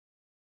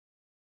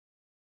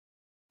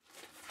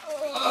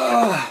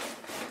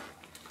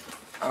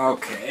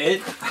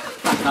it.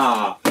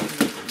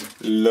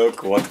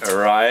 Look what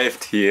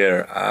arrived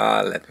here.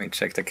 Let me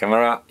check the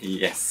camera.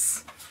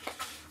 Yes.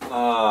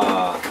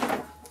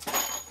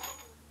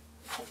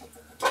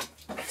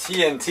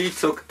 TNT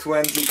took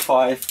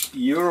 25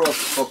 euros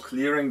for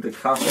clearing the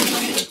carton.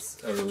 That's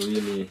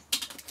really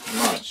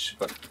much,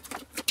 but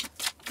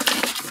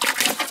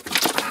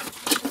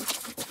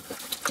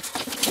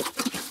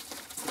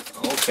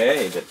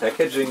okay, the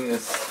packaging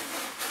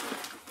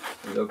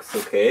looks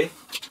okay.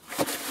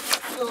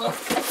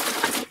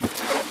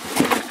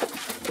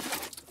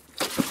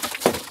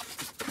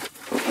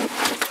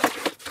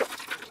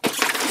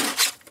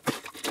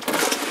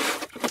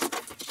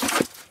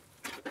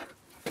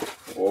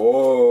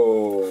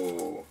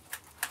 Oh,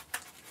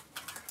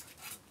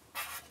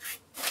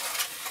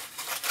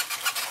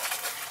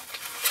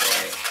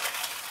 okay.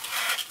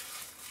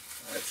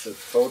 That's a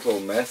total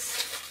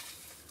mess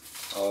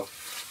of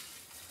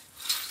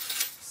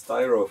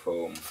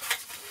styrofoam.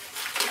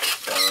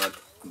 But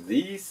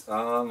these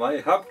are my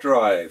hub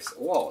drives.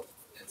 Wow,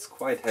 it's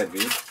quite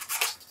heavy.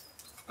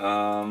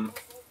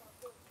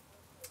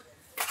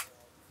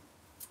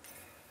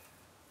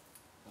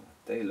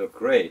 They look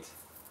great.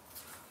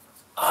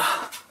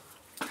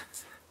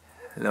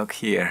 Look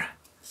here.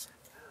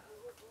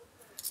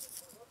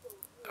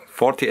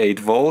 48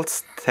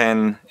 volts,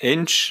 10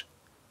 inch.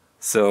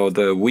 So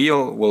the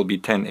wheel will be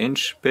 10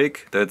 inch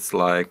big. That's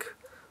like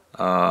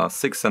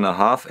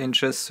 6.5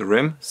 inches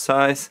rim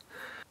size.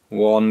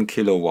 1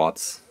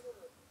 kilowatts.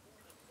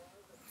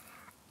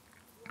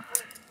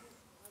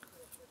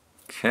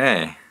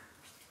 Okay.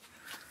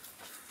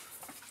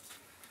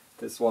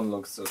 This one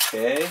looks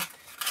okay.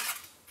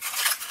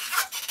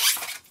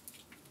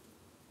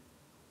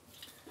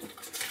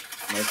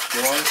 Next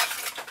one,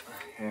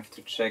 I have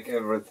to check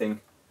everything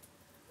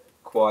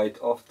quite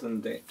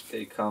often.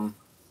 They come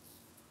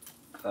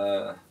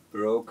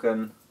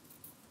broken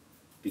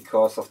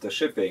because of the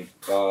shipping,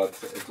 but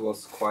it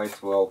was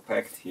quite well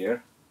packed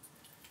here.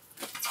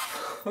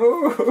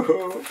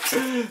 Oh,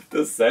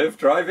 the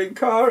self-driving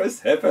car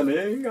is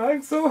happening.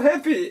 I'm so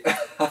happy.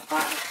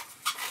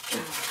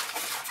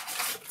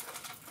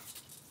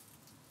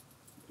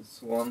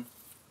 This one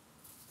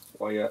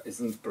wire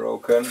isn't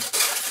broken.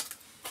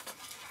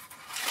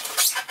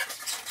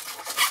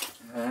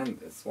 And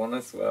this one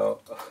as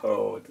well.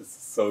 Oh, this is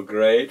so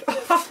great.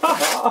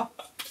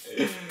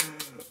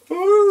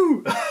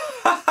 Woo!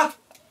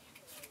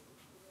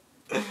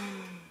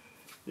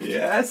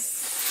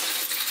 Yes!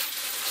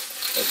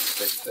 Let's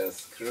check the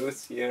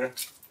screws here.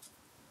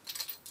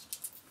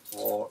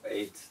 4,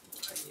 8.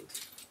 I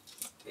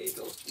need 8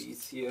 of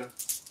these here.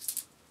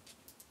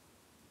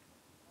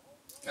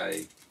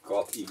 I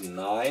got even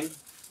 9.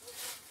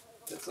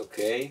 That's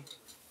okay.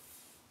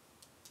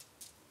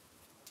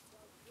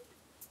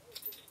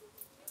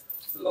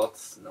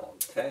 Lots, no,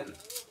 10.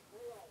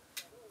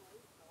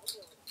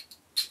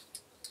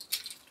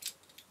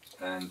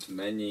 And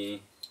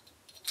many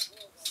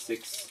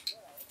 6.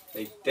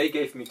 They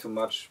gave me too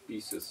much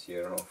pieces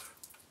here of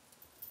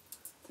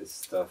this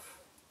stuff.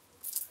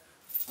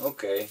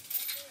 Okay,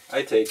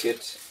 I take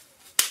it.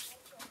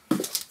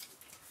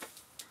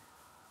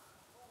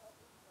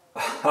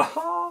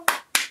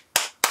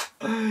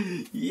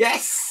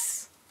 Yes!